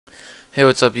Hey,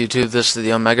 what's up YouTube? This is the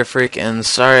yomegafreak, and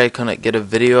sorry I couldn't get a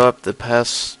video up the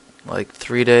past like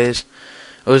 3 days.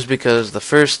 It was because the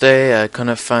first day I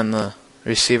couldn't find the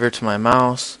receiver to my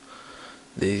mouse.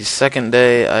 The second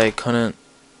day I couldn't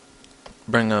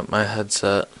bring up my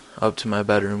headset up to my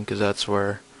bedroom because that's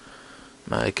where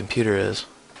my computer is.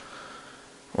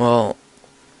 Well,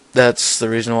 that's the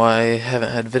reason why I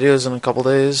haven't had videos in a couple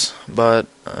days, but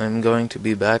I'm going to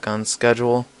be back on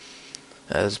schedule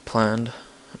as planned.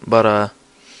 But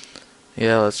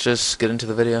yeah, let's just get into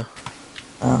the video.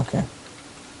 Oh, okay.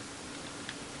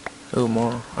 Ooh,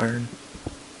 more iron.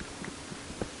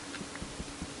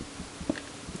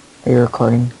 Are you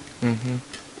recording? Mm-hmm.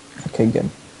 Okay, good.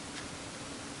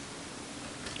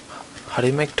 How do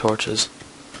you make torches?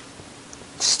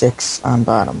 Sticks on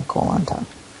bottom, coal on top.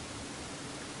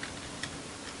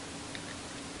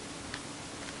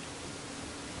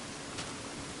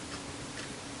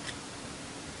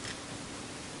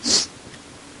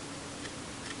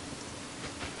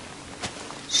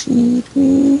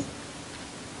 Sheepy.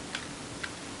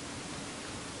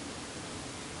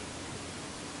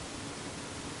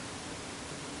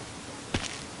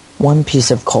 One piece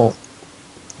of coal.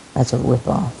 That's a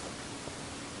rip-off.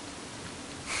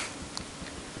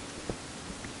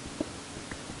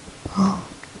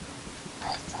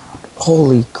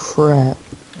 Holy crap.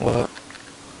 What?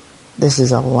 This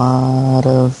is a lot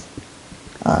of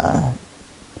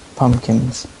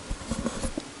pumpkins.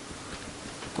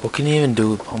 What can you even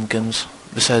do with pumpkins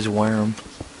besides wear them?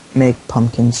 Make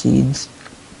pumpkin seeds.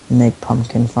 Make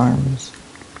pumpkin farms.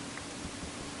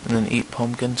 And then eat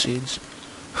pumpkin seeds?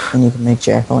 And you can make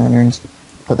jack-o'-lanterns,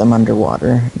 put them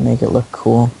underwater, and make it look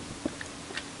cool.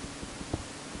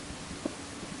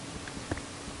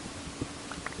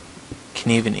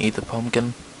 Can you even eat the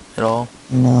pumpkin at all?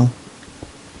 No.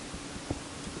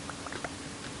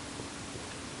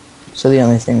 So the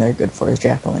only thing they're good for is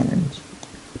jack-o'-lanterns.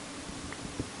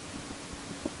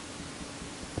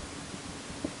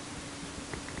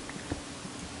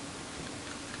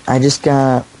 I just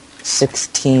got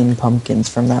 16 pumpkins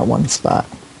from that one spot.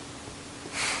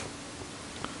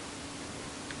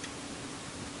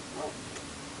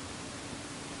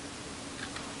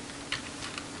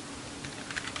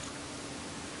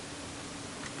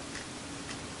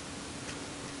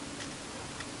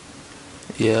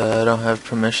 Yeah, I don't have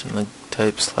permission to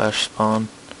type /spawn.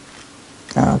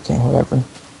 Oh, okay, whatever.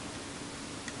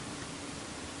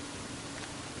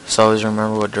 Just always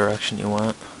remember what direction you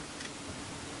went.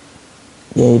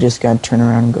 Yeah, you just gotta turn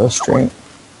around and go straight.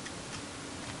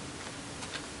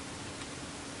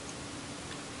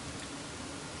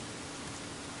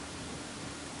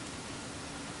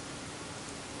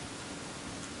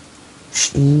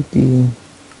 Sheepy.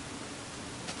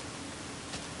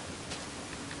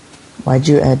 Why'd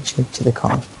you add Jake to the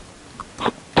call?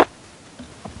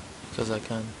 Because I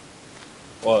can.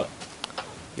 What?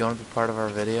 You want to be part of our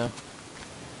video?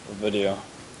 The video.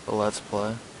 The Let's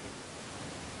Play?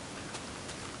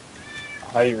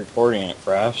 How are you recording it,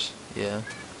 Fraps? Yeah.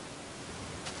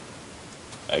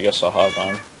 I guess I'll hop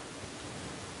on.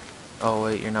 Oh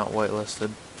wait, you're not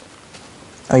whitelisted.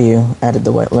 Oh, you added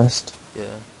the whitelist.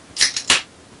 Yeah.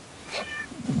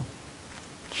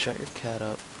 Shut your cat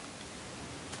up.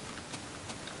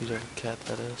 Whoever cat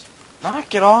that is.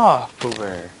 Knock it off, Pooh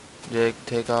Jake,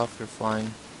 take off your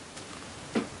flying.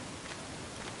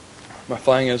 My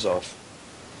flying is off.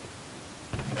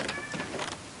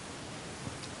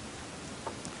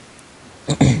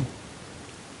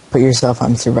 Put yourself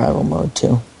on survival mode,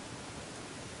 too.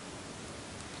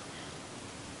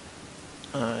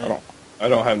 Alright. I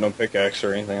don't have no pickaxe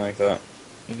or anything like that.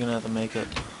 You're gonna have to make it.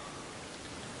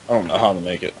 I don't know how to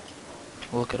make it.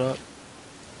 Look it up.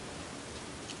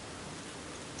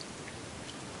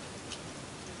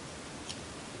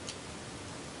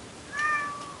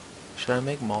 Should I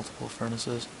make multiple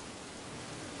furnaces?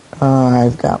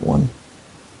 I've got one.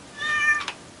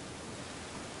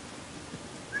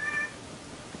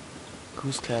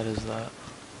 Whose cat is that?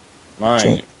 Mine.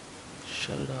 Jake.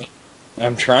 Shut it up.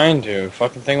 I'm trying to.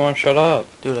 Fucking thing won't shut up.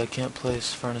 Dude, I can't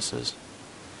place furnaces.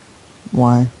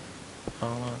 Why? I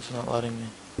don't know, it's not letting me.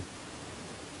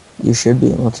 You should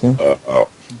be able to. Oh.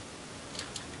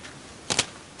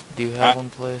 Do you have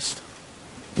one placed?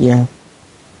 Yeah,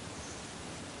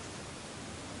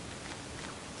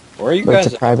 Where are you but guys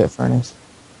it's a private furnace.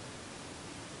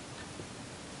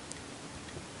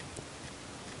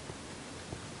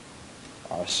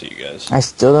 Oh, I see you guys. I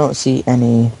still don't see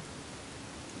any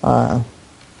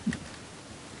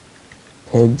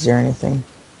pigs or anything.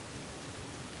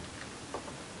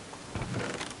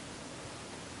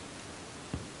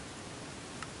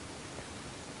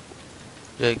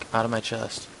 Jake, out of my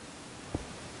chest.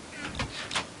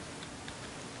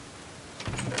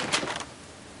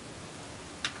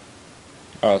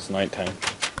 Oh, it's nighttime.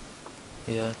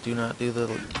 Yeah, do not do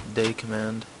the day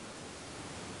command.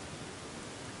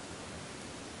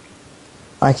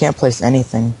 I can't place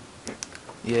anything.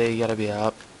 Yeah, you gotta be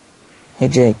op. Hey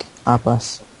Jake, op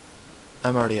us.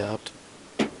 I'm already opt.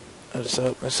 I just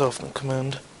out myself in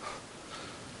command.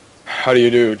 How do you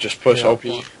do? Just push Yeah, OP?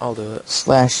 I'll do it. /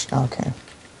 okay.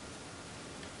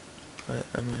 But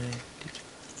I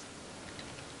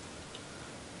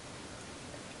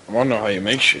wanna know how you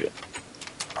make shit.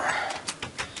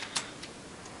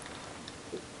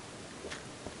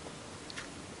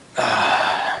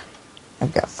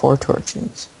 I've got 4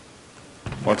 torches.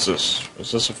 What's this?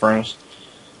 Is this a furnace?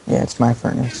 Yeah, it's my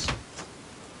furnace.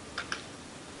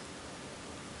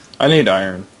 I need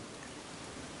iron.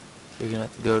 you're gonna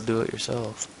have to go do it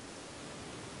yourself.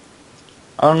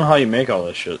 I don't know how you make all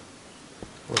this shit.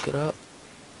 Look it up.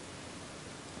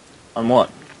 On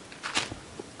what?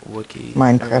 Wiki.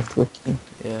 Minecraft wiki.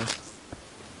 Yeah.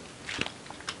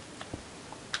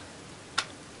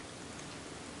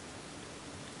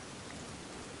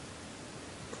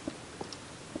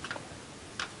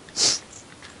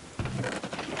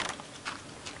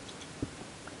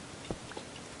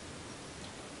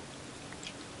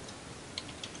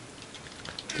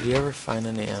 Did you ever find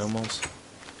any animals?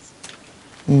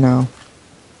 No.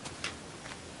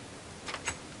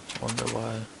 Wonder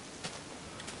why.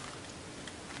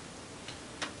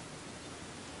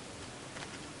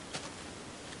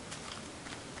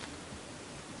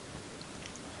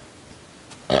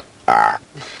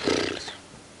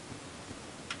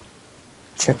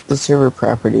 Check the server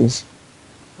properties.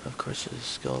 Of course, there's a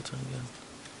skeleton again.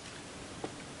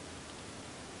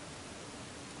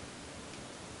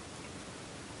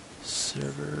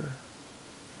 Server.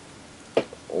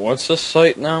 What's this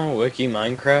site now? Wiki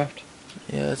Minecraft?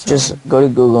 Yeah, it's Just on. go to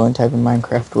Google and type in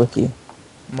Minecraft wiki.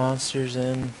 Monsters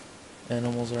in,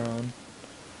 animals are on.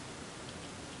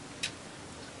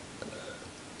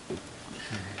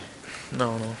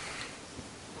 No.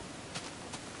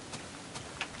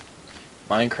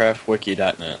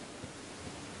 MinecraftWiki.net.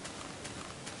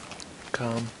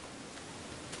 Com.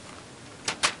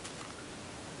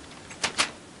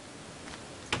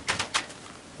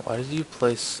 Why did you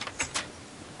place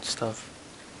stuff?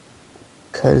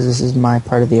 Because this is my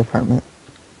part of the apartment.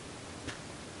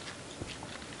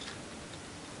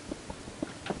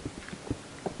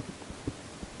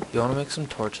 You want to make some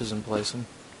torches and place them?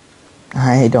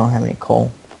 I don't have any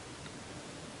coal.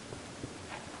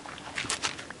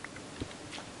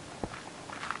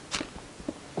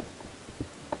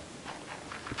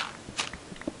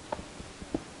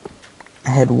 I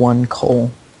had 1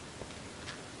 coal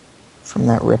from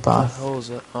that What the ripoff. hell is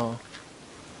that? Oh.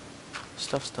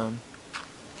 Stuff's done.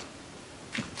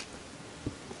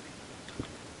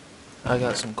 I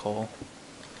got some coal.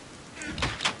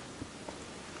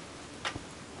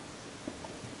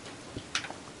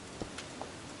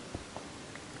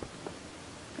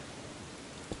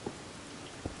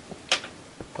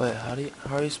 Wait,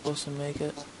 how are you supposed to make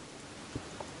it?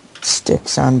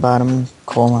 Sticks on bottom,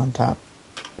 coal on top.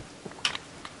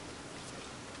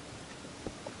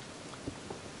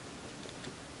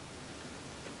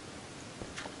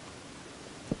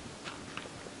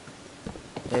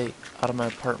 Hey, out of my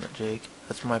apartment, Jake.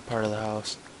 That's my part of the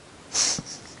house.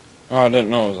 Oh, I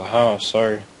didn't know it was a house.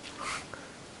 Sorry.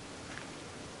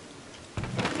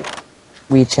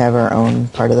 We each have our own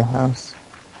part of the house.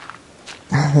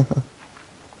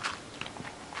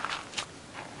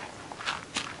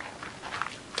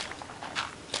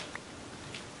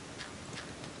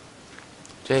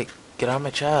 Jake, get out of my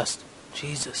chest.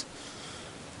 Jesus.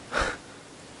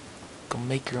 Go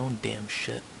make your own damn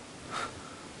shit.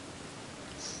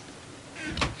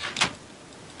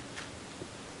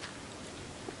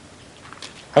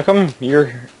 How come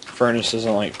your furnace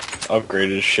isn't, like,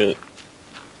 upgraded as shit?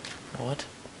 What?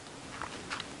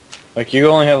 Like, you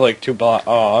only have, like, 2 blocks.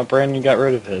 Oh, Brandon got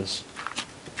rid of his.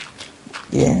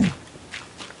 Yeah.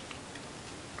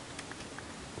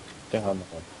 Damn.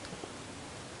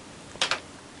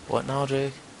 What now,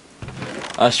 Jake?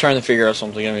 I was trying to figure out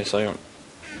something. Give me a second.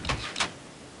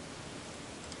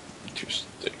 2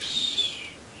 sticks.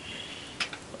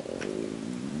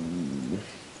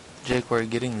 Jake, where are you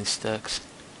getting these sticks?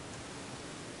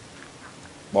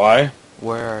 Why?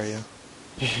 Where are you?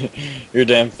 Your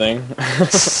damn thing.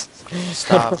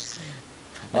 Stop.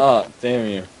 Ah, damn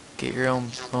you. Get your own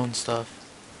stuff.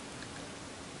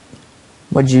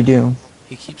 What'd you do?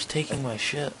 He keeps taking my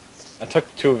shit. I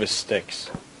took 2 of his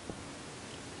sticks.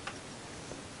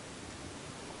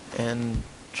 And...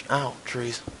 Ow,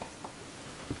 trees.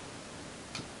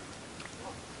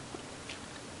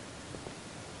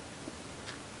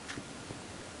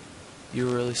 You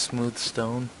really smooth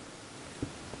stone?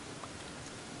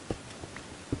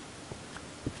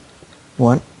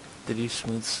 What? Did you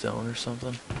smooth stone or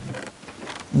something?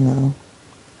 No.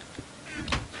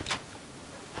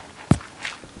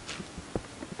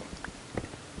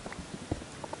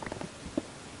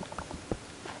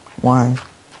 Why?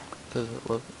 Because it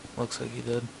looks like you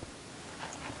did.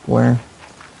 Where?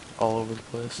 All over the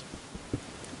place.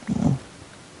 No.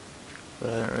 But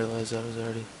I didn't realize that was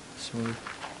already smooth.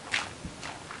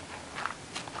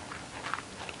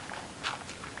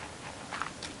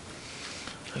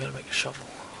 I gotta make a shovel.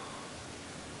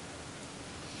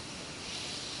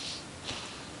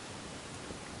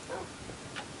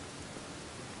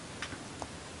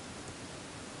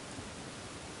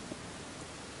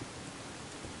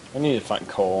 I need to find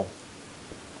coal.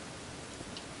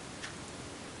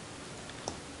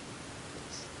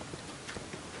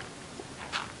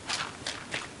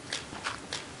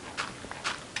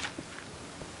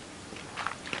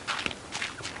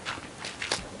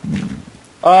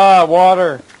 Ah,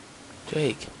 water!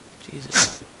 Jake,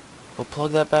 Jesus. Well,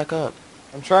 plug that back up.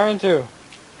 I'm trying to.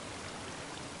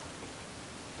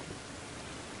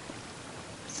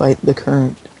 Fight the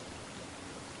current.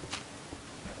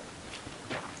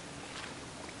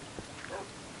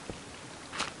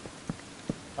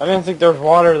 I didn't think there was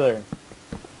water there.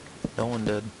 No one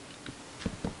did.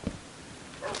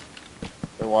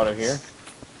 There's water here.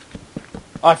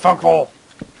 I found coal!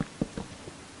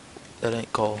 That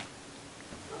ain't coal.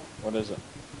 What is it?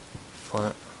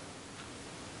 Flint.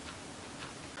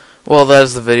 Well, that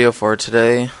is the video for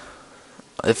today.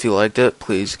 If you liked it,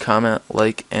 please comment,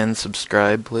 like, and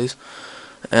subscribe, please.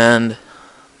 And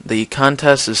the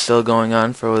contest is still going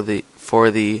on for the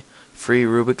free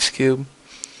Rubik's Cube.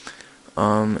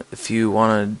 If you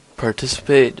want to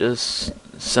participate, just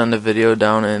send a video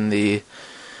down in the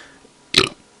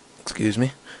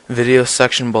video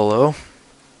section below.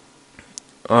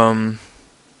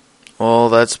 Well,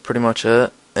 that's pretty much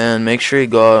it. And make sure you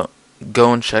go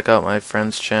and check out my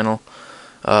friend's channel,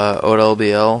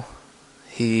 odellbl.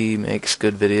 He makes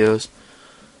good videos.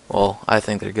 Well, I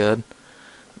think they're good.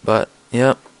 But,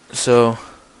 yep. So,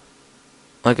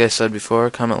 like I said before,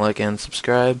 comment, like, and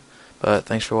subscribe. But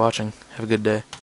thanks for watching. Have a good day.